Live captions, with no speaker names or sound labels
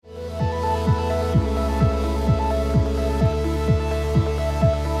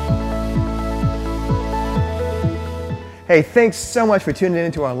Hey, thanks so much for tuning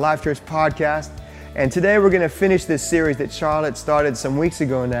in to our Life Church podcast. And today we're going to finish this series that Charlotte started some weeks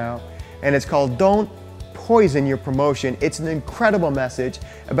ago now. And it's called Don't Poison Your Promotion. It's an incredible message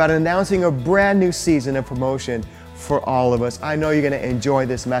about announcing a brand new season of promotion for all of us. I know you're going to enjoy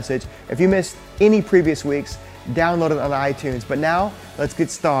this message. If you missed any previous weeks, download it on iTunes. But now, let's get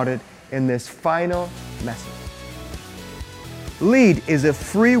started in this final message. Lead is a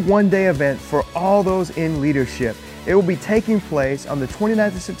free one-day event for all those in leadership. It will be taking place on the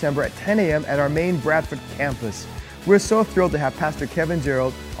 29th of September at 10 a.m. at our main Bradford campus. We're so thrilled to have Pastor Kevin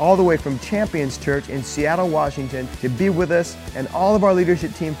Gerald all the way from Champions Church in Seattle, Washington to be with us and all of our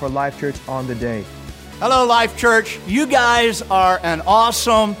leadership team for Life Church on the day. Hello, Life Church. You guys are an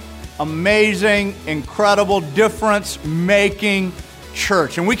awesome, amazing, incredible, difference-making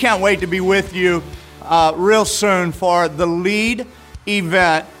church. And we can't wait to be with you real soon for the Lead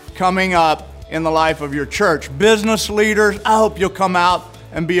event coming up in the life of your church. Business leaders, I hope you'll come out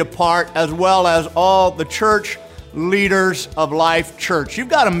and be a part, as well as all the church leaders of Life Church. You've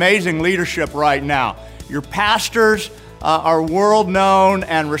got amazing leadership right now. Your pastors are world-known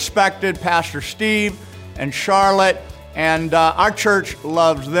and respected, Pastor Steve and Charlotte, and our church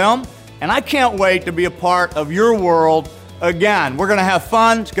loves them. And I can't wait to be a part of your world again. We're going to have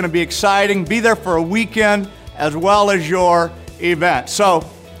fun. It's going to be exciting. Be there for a weekend as well as your event. So,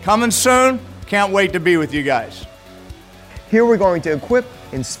 coming soon. Can't wait to be with you guys. Here we're going to equip,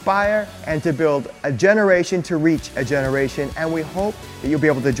 inspire, and to build a generation to reach a generation, and we hope that you'll be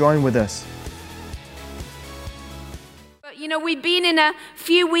able to join with us. You know, we've been in a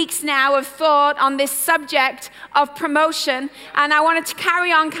few weeks now of thought on this subject of promotion, and I wanted to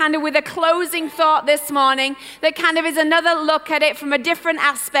carry on kind of with a closing thought this morning that kind of is another look at it from a different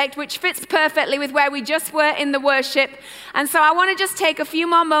aspect, which fits perfectly with where we just were in the worship. And so I want to just take a few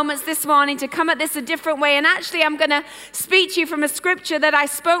more moments this morning to come at this a different way. And actually, I'm going to speak to you from a scripture that I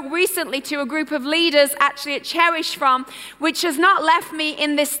spoke recently to a group of leaders actually at Cherish from, which has not left me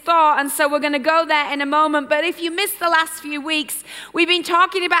in this thought. And so we're going to go there in a moment. But if you missed the last few weeks, we've been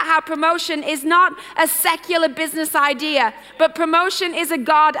talking about how promotion is not a secular business idea, but promotion is a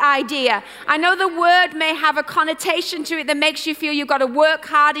God idea. I know the word may have a connotation to it that makes you feel you've got to work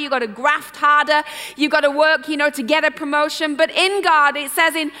harder, you've got to graft harder, you've got to work, to get a promotion. But in God, it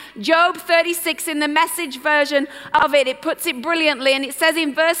says in Job 36, in the Message version of it, it puts it brilliantly. And it says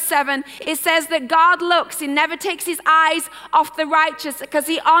in verse 7, it says that God looks, he never takes his eyes off the righteous because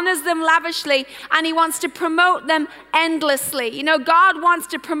he honors them lavishly and he wants to promote them endlessly. God wants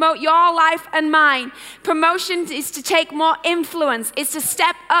to promote your life and mine. Promotion is to take more influence. It's to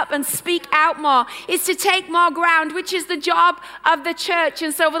step up and speak out more. It's to take more ground, which is the job of the church.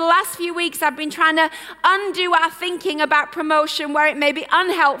 And so over the last few weeks, I've been trying to undo our thinking about promotion where it may be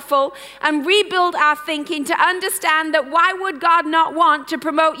unhelpful and rebuild our thinking to understand that why would God not want to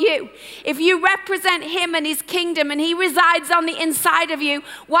promote you? If you represent him and his kingdom and he resides on the inside of you,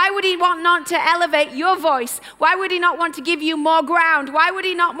 why would he want not to elevate your voice? Why would he not want to give you more ground? Why would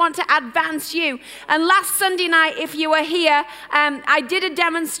he not want to advance you? And last Sunday night, if you were here, I did a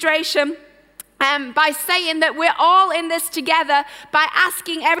demonstration by saying that we're all in this together, by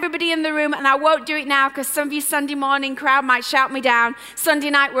asking everybody in the room, and I won't do it now because some of you Sunday morning crowd might shout me down. Sunday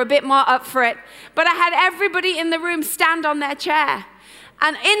night we're a bit more up for it. But I had everybody in the room stand on their chair.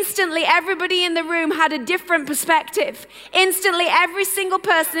 And instantly, everybody in the room had a different perspective. Instantly, every single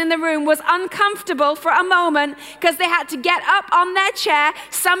person in the room was uncomfortable for a moment because they had to get up on their chair,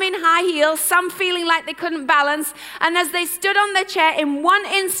 some in high heels, some feeling like they couldn't balance. And as they stood on their chair, in one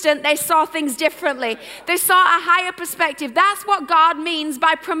instant, they saw things differently. They saw a higher perspective. That's what God means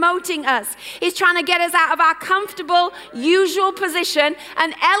by promoting us. He's trying to get us out of our comfortable, usual position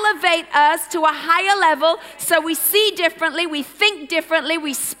and elevate us to a higher level so we see differently, we think differently,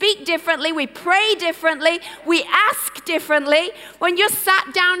 we speak differently, we pray differently, we ask differently. When you're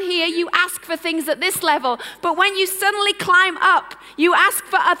sat down here, you ask for things at this level. But when you suddenly climb up, you ask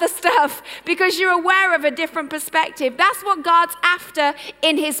for other stuff because you're aware of a different perspective. That's what God's after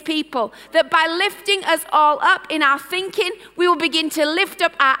in his people. That by lifting us all up in our thinking, we will begin to lift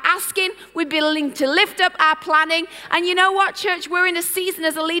up our asking, we're beginning to lift up our planning. And you know what, church? We're in a season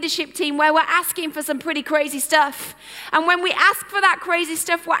as a leadership team where we're asking for some pretty crazy stuff. And when we ask for that crazy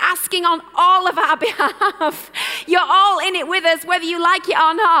stuff, we're asking on all of our behalf. You're all in it with us, whether you like it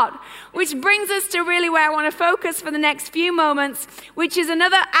or not. Which brings us to really where I want to focus for the next few moments, which is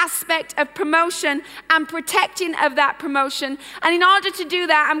another aspect of promotion and protecting of that promotion. And in order to do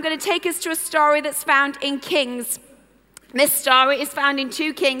that, I'm going to take us to a story that's found in Kings. This story is found in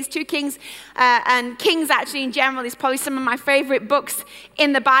 2 Kings. 2 Kings and Kings actually in general is probably some of my favorite books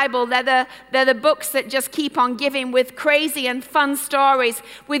in the Bible. They're the books that just keep on giving with crazy and fun stories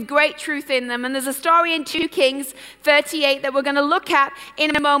with great truth in them. And there's a story in 2 Kings 38 that we're going to look at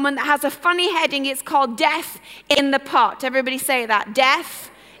in a moment that has a funny heading. It's called Death in the Pot. Everybody say that.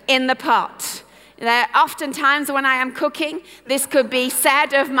 Death in the Pot. Oftentimes when I am cooking, this could be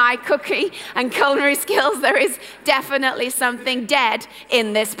said of my cooking and culinary skills, there is definitely something dead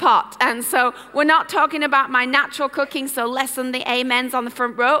in this pot. And so we're not talking about my natural cooking, so less than the amens on the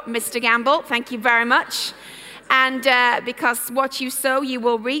front row. Mr. Gamble, thank you very much. And because what you sow, you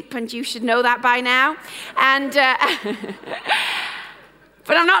will reap, and you should know that by now. And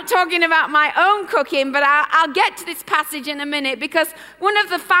but I'm not talking about my own cooking, but I'll get to this passage in a minute, because one of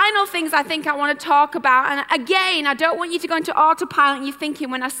the final things I think I want to talk about, and again, I don't want you to go into autopilot and you're thinking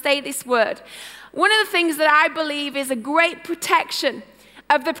when I say this word. One of the things that I believe is a great protection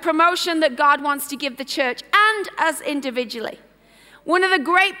of the promotion that God wants to give the church and us individually. One of the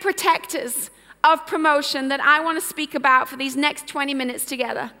great protectors of promotion that I want to speak about for these next 20 minutes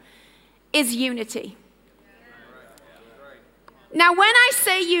together is unity. Now, when I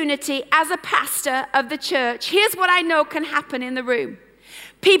say unity as a pastor of the church, here's what I know can happen in the room.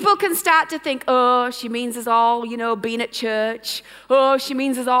 People can start to think, oh, she means us all, being at church. Oh, she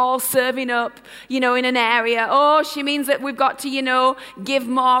means us all serving up, in an area. Oh, she means that we've got to, give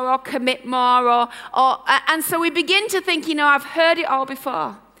more or commit more. And so we begin to think, I've heard it all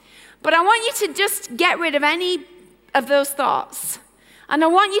before. But I want you to just get rid of any of those thoughts. And I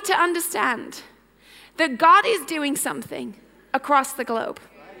want you to understand that God is doing something across the globe.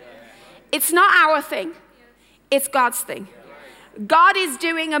 It's not our thing, it's God's thing. God is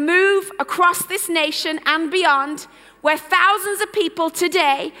doing a move across this nation and beyond, where thousands of people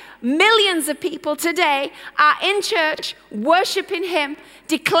today, millions of people today, are in church, worshiping Him,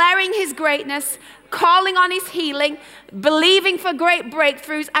 declaring His greatness, calling on His healing, believing for great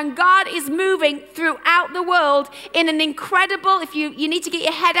breakthroughs, and God is moving throughout the world in an incredible, if you need to get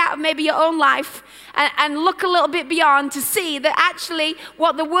your head out of maybe your own life and look a little bit beyond to see that actually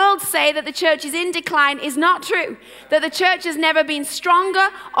what the world say that the church is in decline is not true. That the church has never been stronger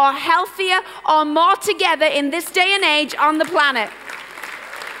or healthier or more together in this day and age on the planet.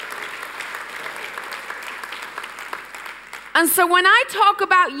 And so when I talk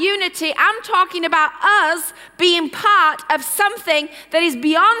about unity, I'm talking about us being part of something that is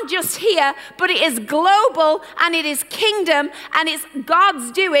beyond just here, but it is global and it is kingdom and it's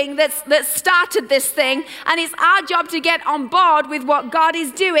God's doing that started this thing. And it's our job to get on board with what God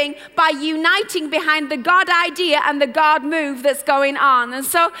is doing by uniting behind the God idea and the God move that's going on. And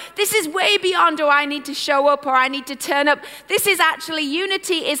so this is way beyond, do I need to show up or I need to turn up? This is actually,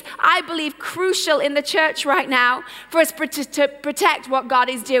 unity is, I believe, crucial in the church right now for us to protect what God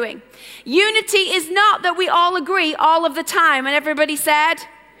is doing. Unity is not that we all agree all of the time. And everybody said, amen.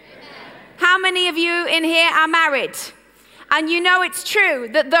 How many of you in here are married? And it's true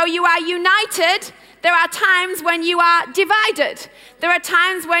that though you are united, there are times when you are divided. There are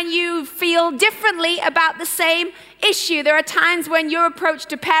times when you feel differently about the same issue. There are times when your approach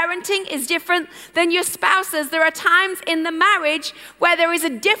to parenting is different than your spouse's. There are times in the marriage where there is a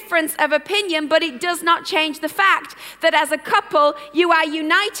difference of opinion, but it does not change the fact that as a couple, you are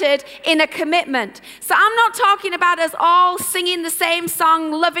united in a commitment. So I'm not talking about us all singing the same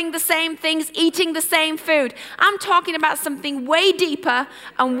song, loving the same things, eating the same food. I'm talking about something way deeper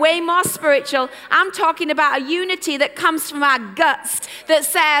and way more spiritual. I'm talking about a unity that comes from our guts, that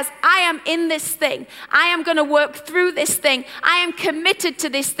says, I am in this thing. I am going to work through this thing. I am committed to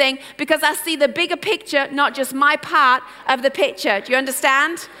this thing because I see the bigger picture, not just my part of the picture. Do you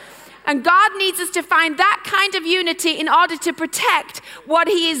understand? And God needs us to find that kind of unity in order to protect what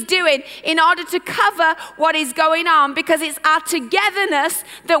He is doing, in order to cover what is going on, because it's our togetherness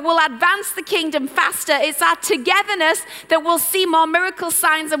that will advance the kingdom faster. It's our togetherness that will see more miracles,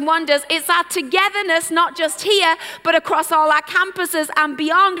 signs, and wonders. It's our togetherness, not just here, but across all our campuses and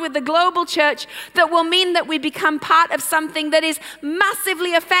beyond with the global church, that will mean that we become part of something that is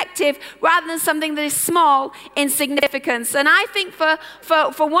massively effective rather than something that is small in significance. And I think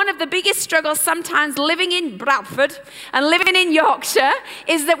for one of the biggest struggles sometimes living in Bradford and living in Yorkshire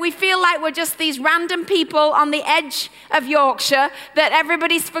is that we feel like we're just these random people on the edge of Yorkshire that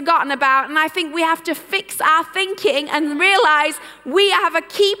everybody's forgotten about. And I think we have to fix our thinking and realize we have a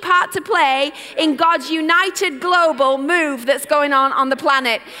key part to play in God's united global move that's going on the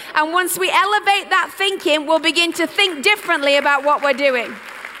planet. And once we elevate that thinking, we'll begin to think differently about what we're doing.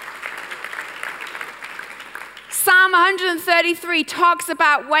 Psalm 133 talks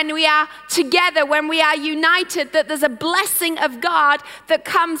about when we are together, when we are united, that there's a blessing of God that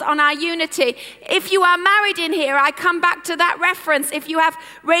comes on our unity. If you are married in here, I come back to that reference. If you have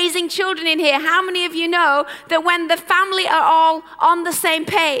raising children in here, how many of you know that when the family are all on the same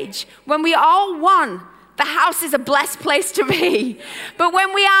page, when we are all one, the house is a blessed place to be. But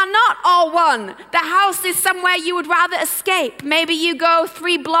when we are not all one, the house is somewhere you would rather escape. Maybe you go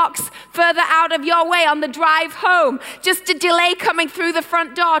 3 blocks further out of your way on the drive home just to delay coming through the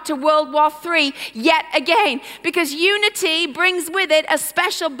front door to World War III yet again. Because unity brings with it a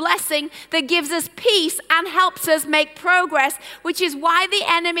special blessing that gives us peace and helps us make progress, which is why the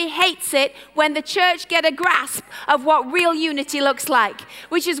enemy hates it when the church get a grasp of what real unity looks like.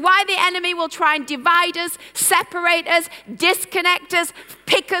 Which is why the enemy will try and divide us, separate us, disconnect us,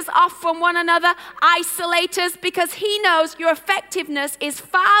 pick us off from one another, isolate us, because he knows your effectiveness is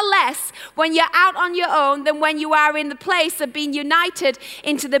far less when you're out on your own than when you are in the place of being united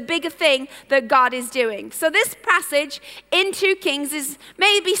into the bigger thing that God is doing. So this passage in 2 Kings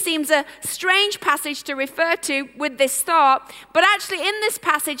maybe seems a strange passage to refer to with this thought, but actually in this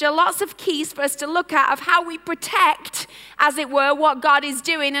passage are lots of keys for us to look at of how we protect, as it were, what God is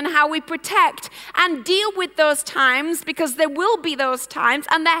doing, and how we protect and deal with those times, because there will be those times,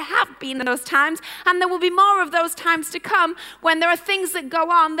 and there have been those times, and there will be more of those times to come when there are things that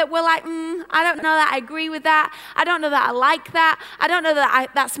go on that we're like, I don't know that I agree with that. I don't know that I like that. I don't know that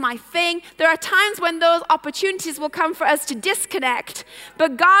that's my thing. There are times when those opportunities will come for us to disconnect,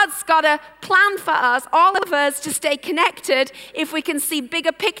 but God's got a plan for us, all of us, to stay connected if we can see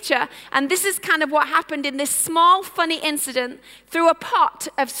bigger picture. And this is kind of what happened in this small, funny incident through a pot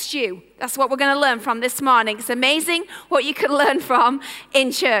of stew. That's what we're going to learn from this morning. It's amazing what you can learn from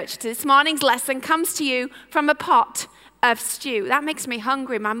in church. This morning's lesson comes to you from a pot of stew. That makes me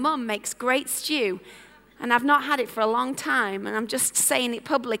hungry. My mum makes great stew, and I've not had it for a long time, and I'm just saying it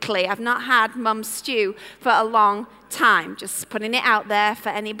publicly. I've not had mum's stew for a long time. Just putting it out there for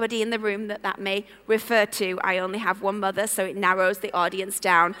anybody in the room that may refer to. I only have one mother, so it narrows the audience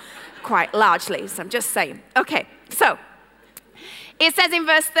down quite largely. So I'm just saying. Okay, so it says in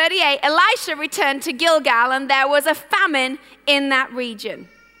verse 38, Elisha returned to Gilgal, and there was a famine in that region.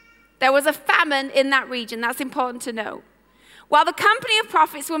 There was a famine in that region. That's important to know. While the company of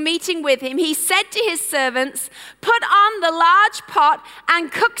prophets were meeting with him, he said to his servants, put on the large pot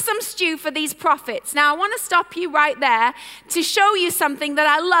and cook some stew for these prophets. Now, I want to stop you right there to show you something that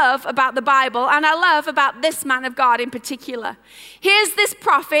I love about the Bible, and I love about this man of God in particular. Here's this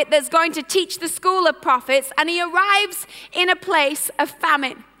prophet that's going to teach the school of prophets, and he arrives in a place of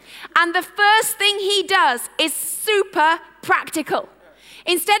famine. And the first thing he does is super practical.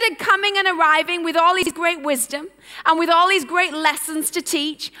 Instead of coming and arriving with all his great wisdom and with all his great lessons to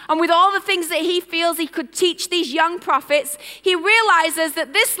teach and with all the things that he feels he could teach these young prophets, he realizes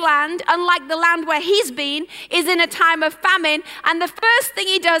that this land, unlike the land where he's been, is in a time of famine. And the first thing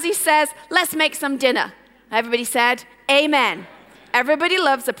he does, he says, let's make some dinner. Everybody said, amen. Everybody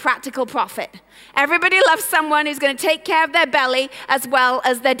loves a practical prophet. Everybody loves someone who's going to take care of their belly as well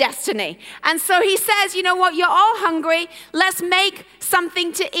as their destiny. And so he says, you know what, you're all hungry. Let's make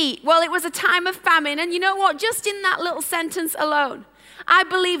something to eat. Well, it was a time of famine. And you know what, just in that little sentence alone, I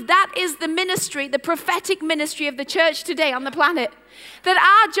believe that is the ministry, the prophetic ministry of the church today on the planet. That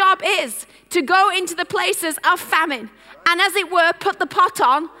our job is to go into the places of famine and, as it were, put the pot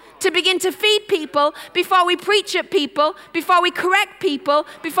on to begin to feed people before we preach at people, before we correct people,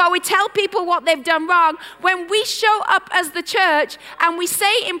 before we tell people what they've done wrong. When we show up as the church and we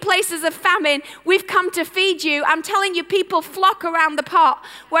say in places of famine, we've come to feed you, I'm telling you, people flock around the pot.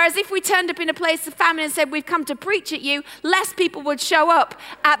 Whereas if we turned up in a place of famine and said, we've come to preach at you, less people would show up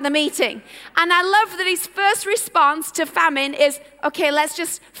at the meeting. And I love that his first response to famine is, okay, let's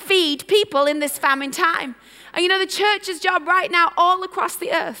just feed people in this famine time. And you know, the church's job right now all across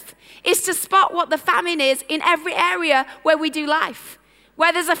the earth is to spot what the famine is in every area where we do life.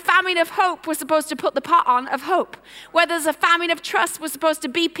 Where there's a famine of hope, we're supposed to put the pot on of hope. Where there's a famine of trust, we're supposed to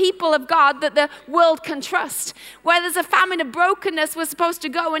be people of God that the world can trust. Where there's a famine of brokenness, we're supposed to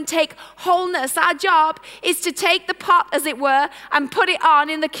go and take wholeness. Our job is to take the pot, as it were, and put it on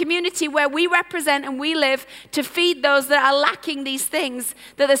in the community where we represent and we live to feed those that are lacking these things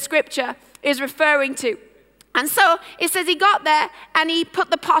that the scripture is referring to. And so it says he got there and he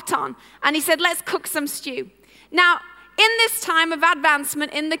put the pot on and he said, let's cook some stew. Now, in this time of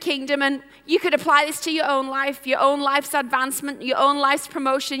advancement in the kingdom, and you could apply this to your own life's advancement, your own life's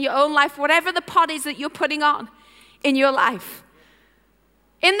promotion, your own life, whatever the pot is that you're putting on in your life.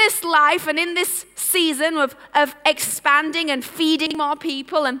 In this life and in this season of expanding and feeding more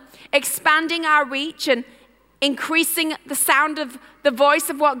people and expanding our reach and increasing the sound of the voice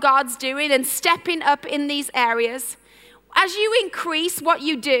of what God's doing and stepping up in these areas. As you increase what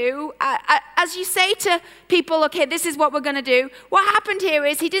you do, as you say to people, okay, this is what we're going to do, what happened here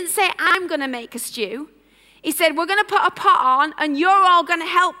is he didn't say, I'm going to make a stew. He said, we're going to put a pot on and you're all going to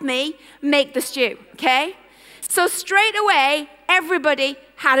help me make the stew, okay? So straight away, everybody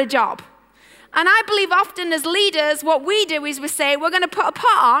had a job. And I believe often as leaders, what we do is we say, we're going to put a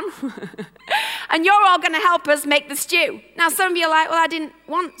pot on and you're all going to help us make the stew. Now, some of you are like, well, I didn't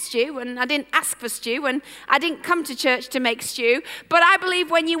want stew and I didn't ask for stew and I didn't come to church to make stew. But I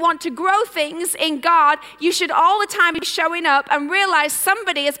believe when you want to grow things in God, you should all the time be showing up and realize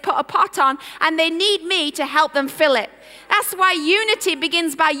somebody has put a pot on and they need me to help them fill it. That's why unity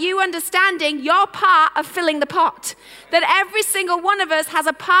begins by you understanding your part of filling the pot. That every single one of us has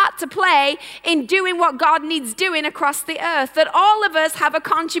a part to play in doing what God needs doing across the earth. That all of us have a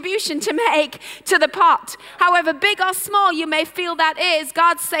contribution to make to the pot. However big or small you may feel that is,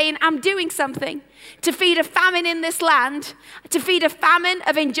 God's saying, I'm doing something to feed a famine in this land, to feed a famine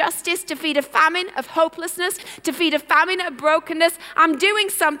of injustice, to feed a famine of hopelessness, to feed a famine of brokenness. I'm doing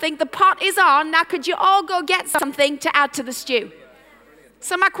something. The pot is on. Now could you all go get something to add to the stew?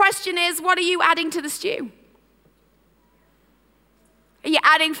 So my question is, what are you adding to the stew? Are you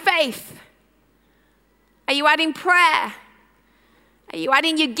adding faith? Are you adding prayer? Are you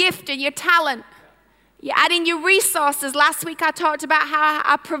adding your gift and your talent? Are you adding your resources? Last week I talked about how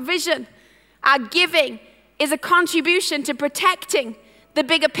our provision, our giving is a contribution to protecting the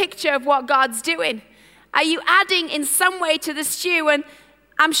bigger picture of what God's doing. Are you adding in some way to the stew? And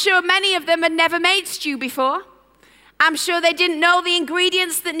I'm sure many of them had never made stew before. I'm sure they didn't know the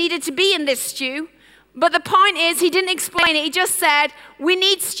ingredients that needed to be in this stew. But the point is, he didn't explain it. He just said, we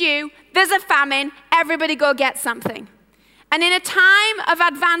need stew. There's a famine. Everybody go get something. And in a time of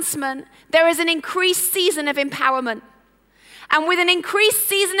advancement, there is an increased season of empowerment. And with an increased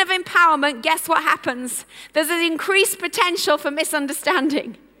season of empowerment, guess what happens? There's an increased potential for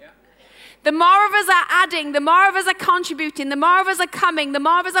misunderstanding. The more of us are adding, the more of us are contributing, the more of us are coming, the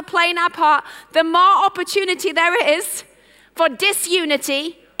more of us are playing our part, the more opportunity there is for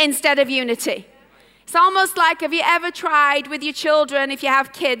disunity instead of unity. It's almost like, have you ever tried with your children, if you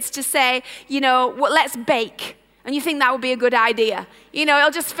have kids, to say, well, let's bake? And you think that would be a good idea. It'll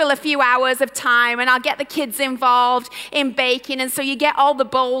just fill a few hours of time and I'll get the kids involved in baking. And so you get all the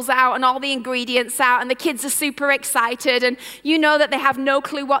bowls out and all the ingredients out and the kids are super excited and you know that they have no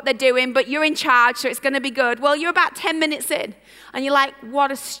clue what they're doing, but you're in charge, so it's going to be good. Well, you're about 10 minutes in and you're like,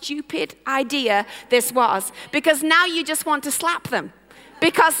 what a stupid idea this was. Because now you just want to slap them.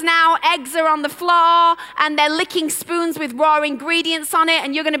 Because now eggs are on the floor and they're licking spoons with raw ingredients on it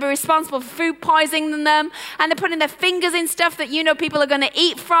and you're going to be responsible for food poisoning them. And they're putting their fingers in stuff that people are going to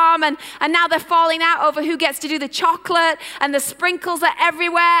eat from. And now they're falling out over who gets to do the chocolate and the sprinkles are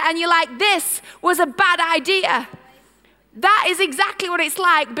everywhere. And you're like, this was a bad idea. That is exactly what it's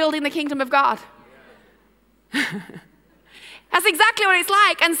like building the kingdom of God. That's exactly what it's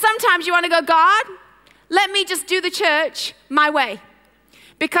like. And sometimes you want to go, God, let me just do the church my way.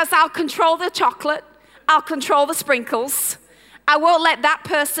 Because I'll control the chocolate, I'll control the sprinkles. I won't let that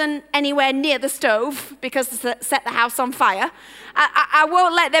person anywhere near the stove because it'll set the house on fire. I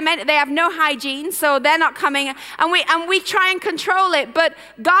won't let them, they have no hygiene, so they're not coming. And we try and control it. But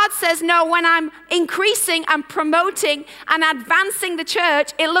God says, no, when I'm increasing and promoting and advancing the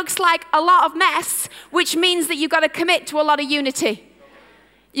church, it looks like a lot of mess, which means that you've got to commit to a lot of unity.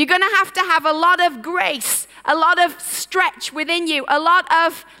 You're going to have a lot of grace, a lot of stretch within you, a lot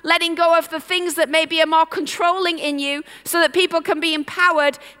of letting go of the things that maybe are more controlling in you so that people can be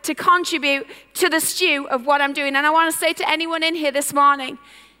empowered to contribute to the stew of what I'm doing. And I want to say to anyone in here this morning,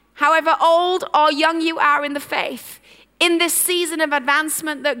 however old or young you are in the faith, in this season of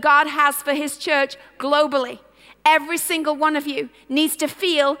advancement that God has for his church globally, every single one of you needs to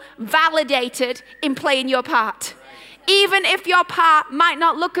feel validated in playing your part. Even if your part might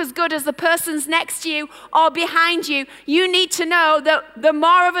not look as good as the person's next to you or behind you, you need to know that the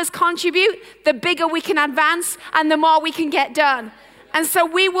more of us contribute, the bigger we can advance and the more we can get done. And so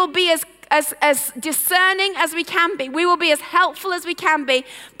we will be as discerning as we can be. We will be as helpful as we can be.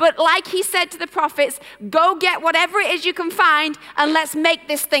 But like he said to the prophets, go get whatever it is you can find and let's make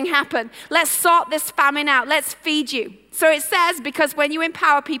this thing happen. Let's sort this famine out. Let's feed you. So it says, because when you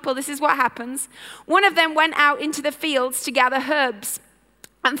empower people, this is what happens. One of them went out into the fields to gather herbs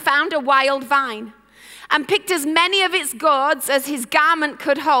and found a wild vine and picked as many of its gourds as his garment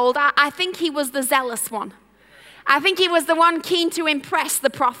could hold. I think he was the zealous one. I think he was the one keen to impress the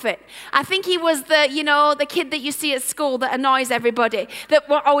prophet. I think he was the kid that you see at school that annoys everybody, that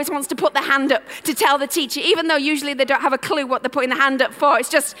always wants to put the hand up to tell the teacher, even though usually they don't have a clue what they're putting the hand up for. It's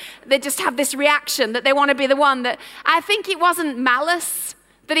just, they just have this reaction that they want to be the one that, I think it wasn't malice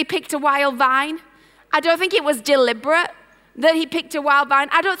that he picked a wild vine. I don't think it was deliberate that he picked a wild vine.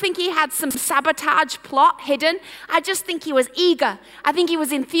 I don't think he had some sabotage plot hidden. I just think he was eager. I think he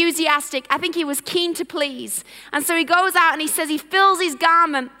was enthusiastic. I think he was keen to please. And so he goes out and he says he fills his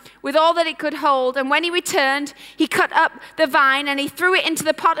garment with all that it could hold. And when he returned, he cut up the vine and he threw it into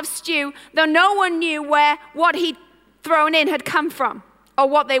the pot of stew, though no one knew where what he'd thrown in had come from or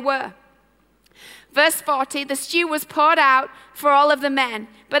what they were. Verse 40, the stew was poured out for all of the men.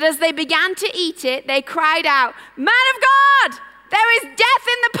 But as they began to eat it, they cried out, "Man of God, there is death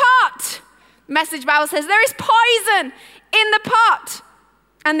in the pot." Message Bible says, there is poison in the pot.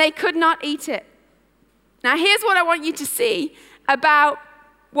 And they could not eat it. Now here's what I want you to see about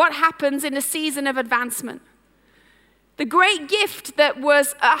what happens in a season of advancement. The great gift that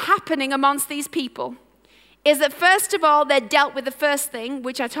was happening amongst these people is that first of all, they dealt with the first thing,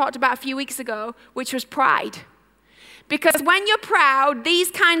 which I talked about a few weeks ago, which was pride. Because when you're proud,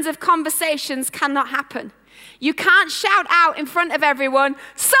 these kinds of conversations cannot happen. You can't shout out in front of everyone,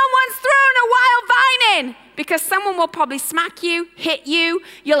 "Someone's thrown a wild vine in," because someone will probably smack you, hit you,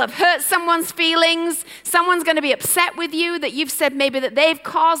 you'll have hurt someone's feelings, someone's going to be upset with you that you've said maybe that they've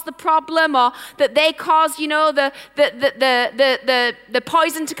caused the problem or that they caused, the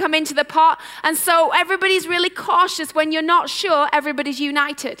poison to come into the pot. And so everybody's really cautious when you're not sure everybody's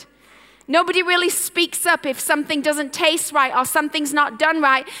united. Nobody really speaks up if something doesn't taste right or something's not done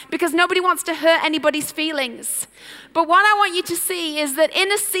right because nobody wants to hurt anybody's feelings. But what I want you to see is that in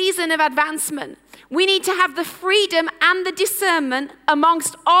a season of advancement, we need to have the freedom and the discernment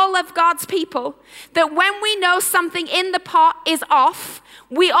amongst all of God's people that when we know something in the pot is off,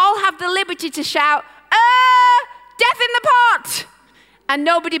 we all have the liberty to shout, "Death in the pot!" and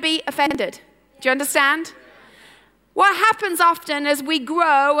nobody be offended. Do you understand? What happens often as we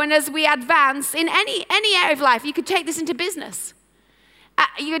grow and as we advance in any area of life, you could take this into business.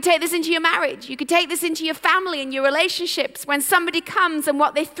 You could take this into your marriage. You could take this into your family and your relationships. When somebody comes and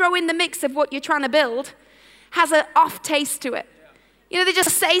what they throw in the mix of what you're trying to build has an off taste to it. They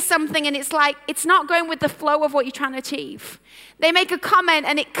just say something and it's like, it's not going with the flow of what you're trying to achieve. They make a comment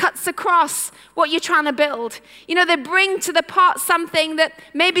and it cuts across what you're trying to build. They bring to the pot something that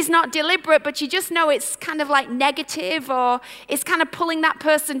maybe is not deliberate, but you just know it's kind of like negative or it's kind of pulling that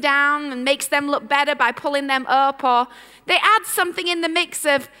person down and makes them look better by pulling them up, or they add something in the mix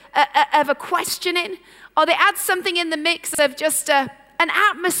of a questioning, or they add something in the mix of just an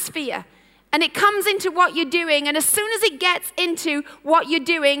atmosphere. And it comes into what you're doing, and as soon as it gets into what you're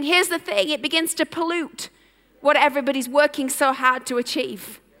doing, here's the thing, it begins to pollute what everybody's working so hard to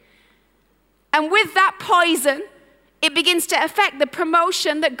achieve. And with that poison, it begins to affect the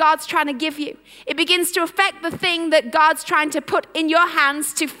promotion that God's trying to give you. It begins to affect the thing that God's trying to put in your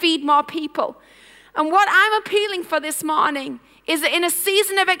hands to feed more people. And what I'm appealing for this morning is that in a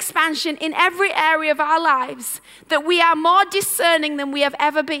season of expansion in every area of our lives, that we are more discerning than we have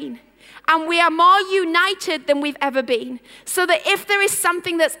ever been. And we are more united than we've ever been. So that if there is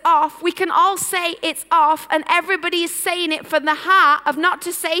something that's off, we can all say it's off, and everybody is saying it from the heart of not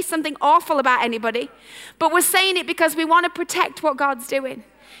to say something awful about anybody, but we're saying it because we want to protect what God's doing.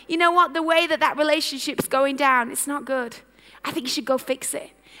 You know what? The way that relationship's going down, it's not good. I think you should go fix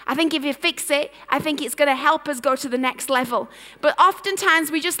it. I think if you fix it, I think it's going to help us go to the next level. But oftentimes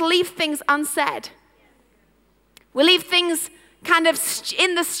we just leave things unsaid. We leave things kind of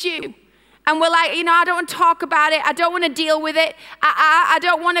in the stew. And we're like, I don't want to talk about it. I don't want to deal with it. I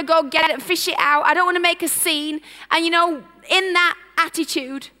don't want to go get it, fish it out. I don't want to make a scene. And in that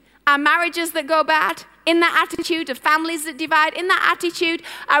attitude, our marriages that go bad, in that attitude of families that divide, in that attitude,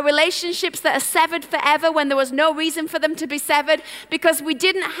 our relationships that are severed forever when there was no reason for them to be severed because we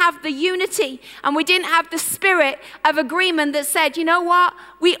didn't have the unity and we didn't have the spirit of agreement that said, you know what?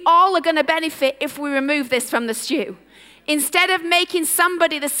 We all are going to benefit if we remove this from the stew. Instead of making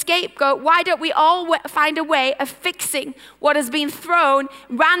somebody the scapegoat, why don't we all find a way of fixing what has been thrown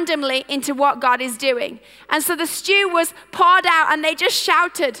randomly into what God is doing? And so the stew was poured out and they just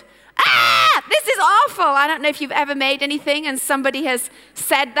shouted, this is awful. I don't know if you've ever made anything and somebody has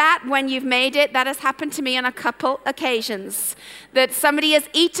said that when you've made it. That has happened to me on a couple occasions. That somebody has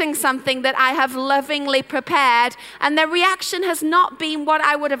eaten something that I have lovingly prepared and their reaction has not been what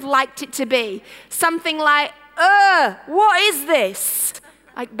I would have liked it to be. Something like, what is this?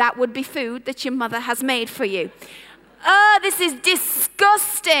 Like that would be food that your mother has made for you. This is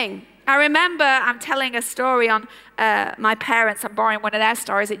disgusting. I remember I'm telling a story on my parents. I'm borrowing one of their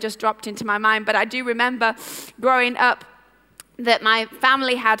stories. It just dropped into my mind. But I do remember growing up that my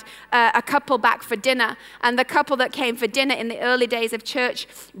family had a couple back for dinner. And the couple that came for dinner in the early days of church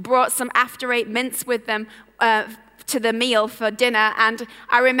brought some After Eight mints with them to the meal for dinner. And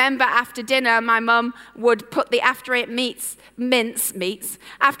I remember after dinner, my mum would put the After Eight mints on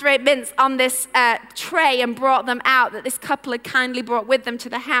this tray and brought them out that this couple had kindly brought with them to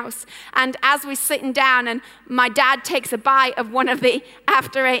the house. And as we're sitting down and my dad takes a bite of one of the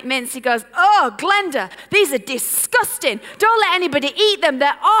After Eight mints, he goes, "Oh, Glenda, these are disgusting. Don't let anybody eat them.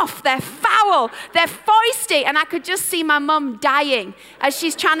 They're off. They're foul. They're foisty." And I could just see my mum dying as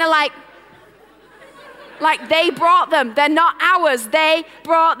she's trying to like they brought them. They're not ours. They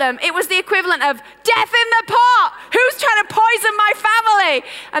brought them. It was the equivalent of death in the pot. Who's trying to poison my family?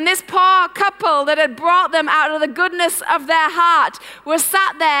 And this poor couple that had brought them out of the goodness of their heart was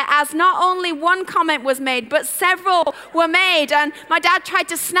sat there as not only one comment was made, but several were made. And my dad tried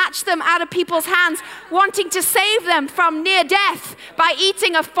to snatch them out of people's hands, wanting to save them from near death by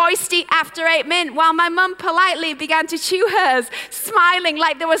eating a foisty After Eight mint, while my mum politely began to chew hers, smiling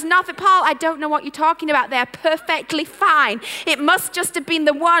like there was nothing. "Paul, I don't know what you're talking about. They're perfectly fine. It must just have been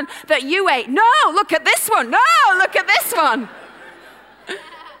the one that you ate. No, look at this one. No, look at this one."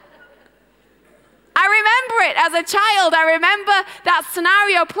 I remember it as a child. I remember that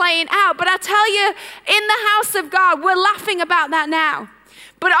scenario playing out. But I tell you, in the house of God, we're laughing about that now.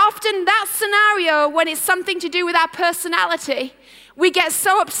 But often that scenario, when it's something to do with our personality, we get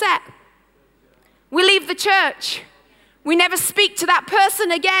so upset. We leave the church. We never speak to that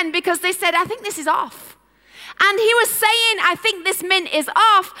person again because they said, "I think this is off." And he was saying, "I think this mint is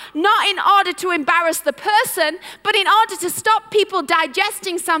off," not in order to embarrass the person, but in order to stop people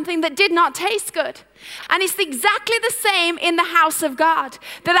digesting something that did not taste good. And it's exactly the same in the house of God.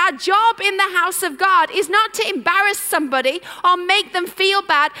 That our job in the house of God is not to embarrass somebody or make them feel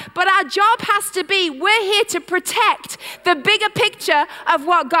bad, but our job has to be, we're here to protect the bigger picture of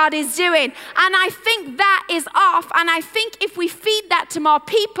what God is doing. And I think that is off. And I think if we feed that to more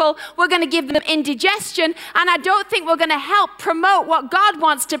people, we're going to give them indigestion. And I don't think we're going to help promote what God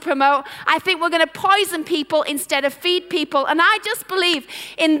wants to promote. I think we're going to poison people instead of feed people. And I just believe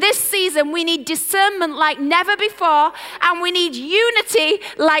in this season, we need discernment like never before, and we need unity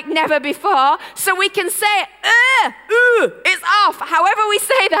like never before, so we can say, it's off, however we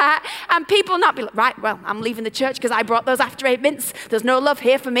say that, and people not be like, "Right, well, I'm leaving the church because I brought those After Eight mints. There's no love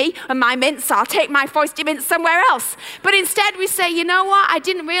here for me and my mints. I'll take my foisty mints somewhere else." But instead we say, "You know what? I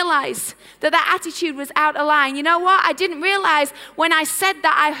didn't realize that attitude was out of line. You know what? I didn't realize when I said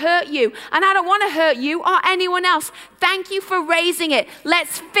that I hurt you, and I don't want to hurt you or anyone else. Thank you for raising it.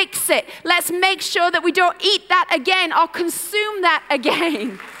 Let's fix it. Let's make sure that we don't eat that again or consume that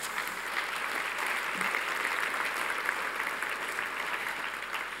again."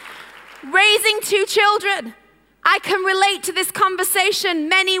 Raising 2 children. I can relate to this conversation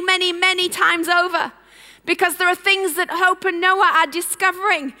many, many, many times over, because there are things that Hope and Noah are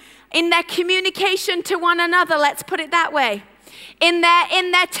discovering in their communication to one another, let's put it that way, in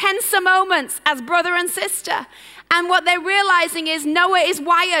their tenser moments as brother and sister. And what they're realizing is Noah is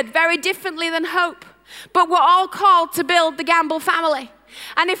wired very differently than Hope, but we're all called to build the Gamble family.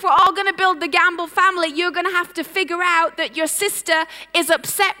 And if we're all going to build the Gamble family, you're going to have to figure out that your sister is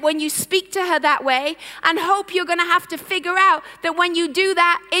upset when you speak to her that way. And Hope, you're going to have to figure out that when you do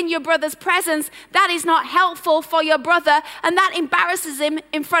that in your brother's presence, that is not helpful for your brother, and that embarrasses him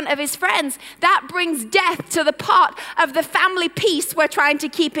in front of his friends. That brings death to the pot of the family peace we're trying to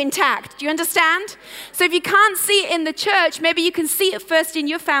keep intact. Do you understand? So if you can't see it in the church, maybe you can see it first in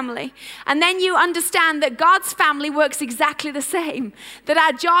your family. And then you understand that God's family works exactly the same. That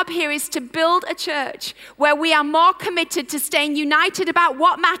our job here is to build a church where we are more committed to staying united about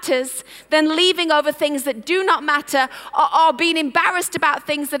what matters than leaving over things that do not matter, or being embarrassed about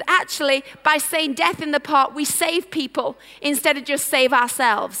things that actually, by saying death in the pot, we save people instead of just save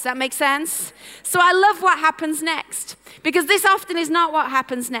ourselves. Does that make sense? So I love what happens next, because this often is not what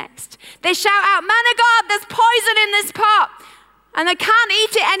happens next. They shout out, "Man of God, there's poison in this pot," and they can't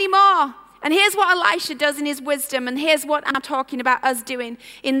eat it anymore. And here's what Elisha does in his wisdom, and here's what I'm talking about us doing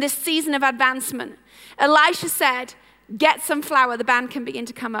in this season of advancement. Elisha said, "Get some flour." The band can begin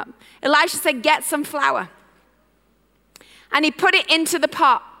to come up. Elisha said, "Get some flour." And he put it into the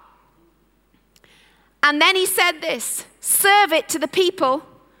pot. And then he said this, "Serve it to the people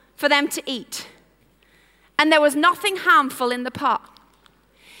for them to eat." And there was nothing harmful in the pot.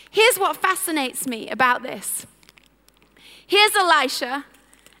 Here's what fascinates me about this. Here's Elisha.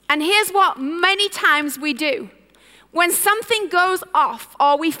 And here's what many times we do. When something goes off,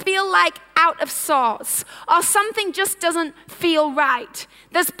 or we feel like out of sorts, or something just doesn't feel right,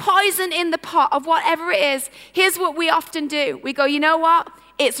 there's poison in the pot of whatever it is, here's what we often do. We go, you know what?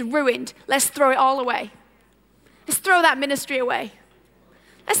 It's ruined. Let's throw it all away. Let's throw that ministry away.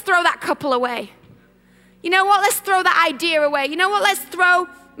 Let's throw that couple away. You know what? Let's throw that idea away. You know what? Let's throw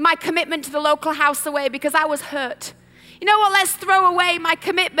my commitment to the local house away because I was hurt. You know what? Let's throw away my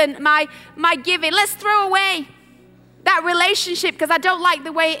commitment, my giving. Let's throw away that relationship because I don't like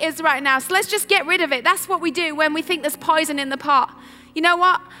the way it is right now. So let's just get rid of it. That's what we do when we think there's poison in the pot. You know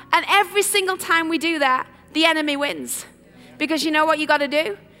what? And every single time we do that, the enemy wins. Because you know what you got to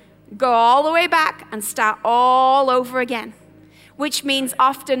do? Go all the way back and start all over again. Which means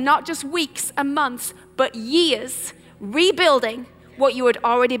often not just weeks and months, but years rebuilding what you had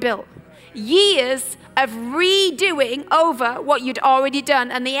already built. Years of redoing over what you'd already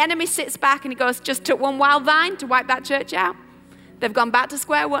done. And the enemy sits back and he goes, just took one wild vine to wipe that church out. They've gone back to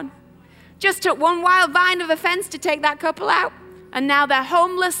square one. Just took one wild vine of offense to take that couple out. And now they're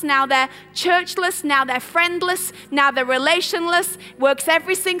homeless, now they're churchless, now they're friendless, now they're relationless. Works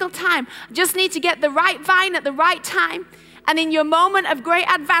every single time. Just need to get the right vine at the right time. And in your moment of great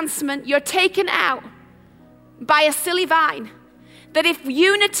advancement, you're taken out by a silly vine. That if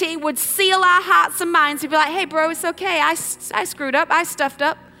unity would seal our hearts and minds, we'd be like, hey, bro, it's okay. I screwed up. I stuffed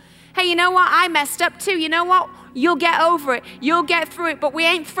up. Hey, you know what? I messed up too. You know what? You'll get over it. You'll get through it. But we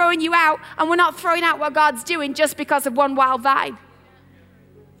ain't throwing you out, and we're not throwing out what God's doing just because of one wild vine.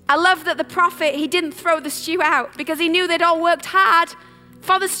 I love that the prophet, he didn't throw the stew out because he knew they'd all worked hard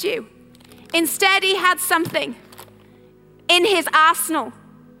for the stew. Instead, he had something in his arsenal.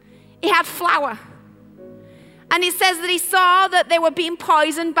 He had flour. And it says that he saw that they were being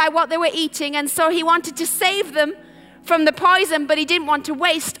poisoned by what they were eating, and so he wanted to save them from the poison, but he didn't want to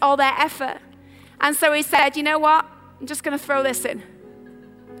waste all their effort. And so he said, you know what? I'm just going to throw this in.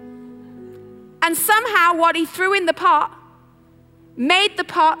 And somehow what he threw in the pot made the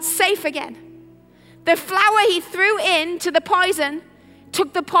pot safe again. The flour he threw into the poison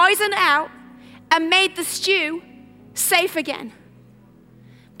took the poison out and made the stew safe again.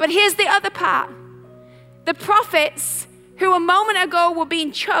 But here's the other part. The prophets, who a moment ago were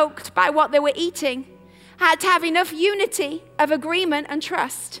being choked by what they were eating, had to have enough unity of agreement and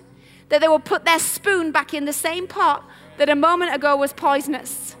trust that they would put their spoon back in the same pot that a moment ago was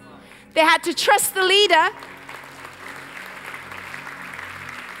poisonous. They had to trust the leader.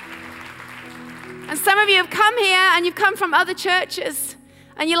 And some of you have come here and you've come from other churches.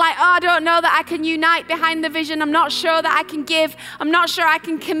 And you're like, oh, I don't know that I can unite behind the vision. I'm not sure that I can give. I'm not sure I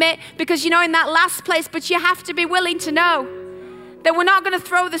can commit because, you know, in that last place, but you have to be willing to know that we're not going to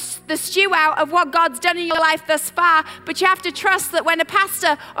throw the stew out of what God's done in your life thus far, but you have to trust that when a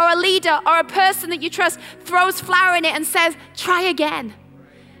pastor or a leader or a person that you trust throws flour in it and says, try again,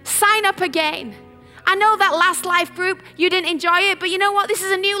 sign up again. I know that last life group, you didn't enjoy it, but you know what? This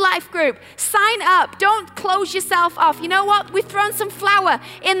is a new life group. Sign up. Don't close yourself off. You know what? We've thrown some flour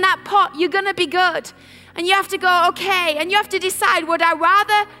in that pot. You're going to be good. And you have to go, okay. And you have to decide, would I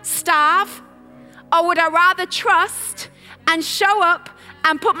rather starve or would I rather trust and show up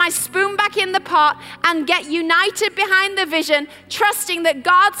and put my spoon back in the pot and get united behind the vision, trusting that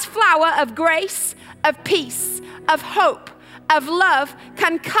God's flour of grace, of peace, of hope, of love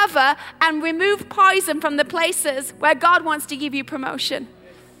can cover and remove poison from the places where God wants to give you promotion.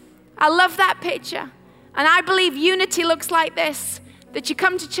 I love that picture. And I believe unity looks like this, that you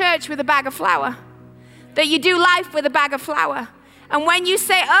come to church with a bag of flour, that you do life with a bag of flour. And when you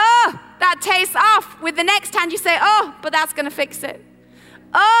say, oh, that tastes off, with the next hand you say, oh, but that's going to fix it.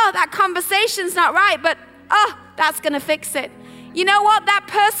 Oh, that conversation's not right, but oh, that's going to fix it. You know what? That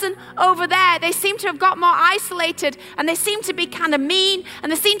person over there, they seem to have got more isolated and they seem to be kind of mean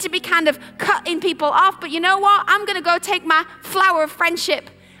and they seem to be kind of cutting people off. But you know what? I'm going to go take my flour of friendship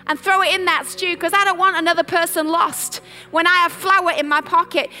and throw it in that stew because I don't want another person lost when I have flour in my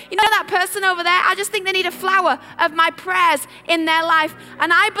pocket. You know that person over there? I just think they need a flour of my prayers in their life.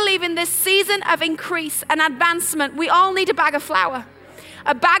 And I believe in this season of increase and advancement, we all need a bag of flour.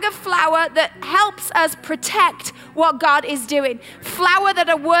 A bag of flour that helps us protect what God is doing. Flour that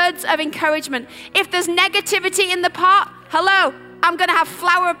are words of encouragement. If there's negativity in the pot, hello, I'm going to have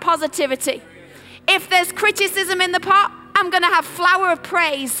flour of positivity. If there's criticism in the pot, I'm going to have flour of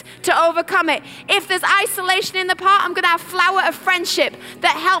praise to overcome it. If there's isolation in the pot, I'm going to have flour of friendship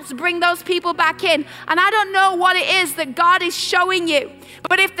that helps bring those people back in. And I don't know what it is that God is showing you.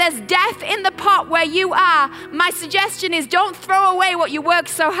 But if there's death in the pot where you are, my suggestion is don't throw away what you worked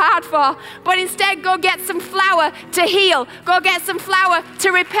so hard for, but instead go get some flour to heal. Go get some flour to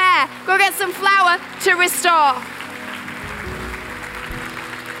repair. Go get some flour to restore.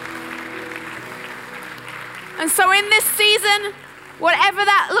 And so in this season, whatever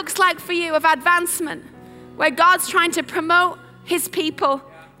that looks like for you of advancement, where God's trying to promote his people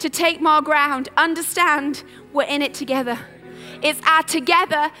to take more ground, understand we're in it together. It's our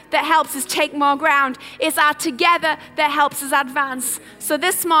together that helps us take more ground. It's our together that helps us advance. So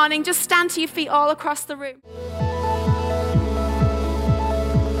this morning, just stand to your feet all across the room.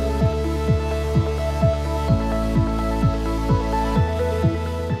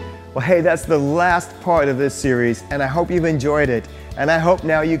 Well, hey, that's the last part of this series, and I hope you've enjoyed it. And I hope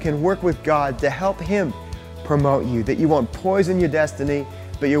now you can work with God to help him promote you, that you won't poison your destiny,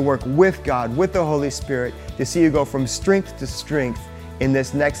 but you'll work with God, with the Holy Spirit, to see you go from strength to strength in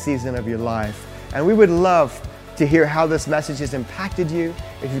this next season of your life. And we would love to hear how this message has impacted you.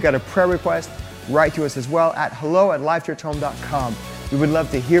 If you've got a prayer request, write to us as well at hello@lifechurchhome.com. We would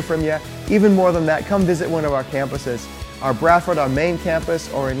love to hear from you. Even more than that, come visit one of our campuses, our Bradford, our main campus,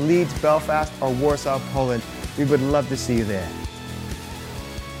 or in Leeds, Belfast, or Warsaw, Poland. We would love to see you there.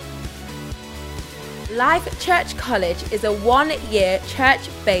 Life Church College is a one-year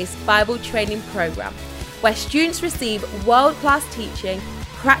church-based Bible training program where students receive world-class teaching,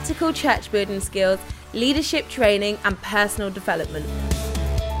 practical church building skills, leadership training, and personal development.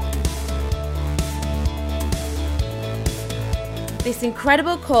 This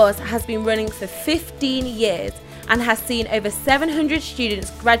incredible course has been running for 15 years and has seen over 700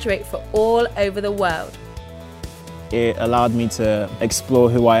 students graduate from all over the world. It allowed me to explore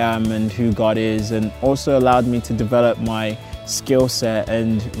who I am and who God is, and also allowed me to develop my skill set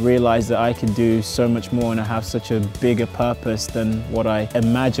and realize that I could do so much more and I have such a bigger purpose than what I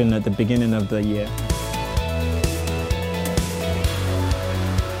imagined at the beginning of the year.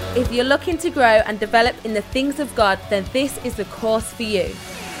 If you're looking to grow and develop in the things of God, then this is the course for you.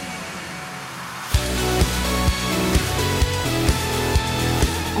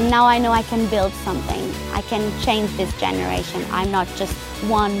 And now I know I can build something. I can change this generation. I'm not just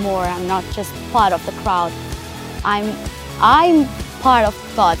one more. I'm not just part of the crowd. I'm part of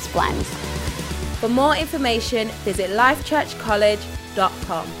God's plans. For more information, visit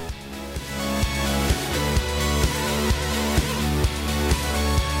lifechurchcollege.com.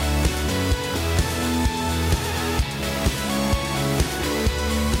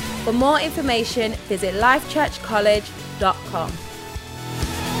 For more information, visit lifechurchcollege.com.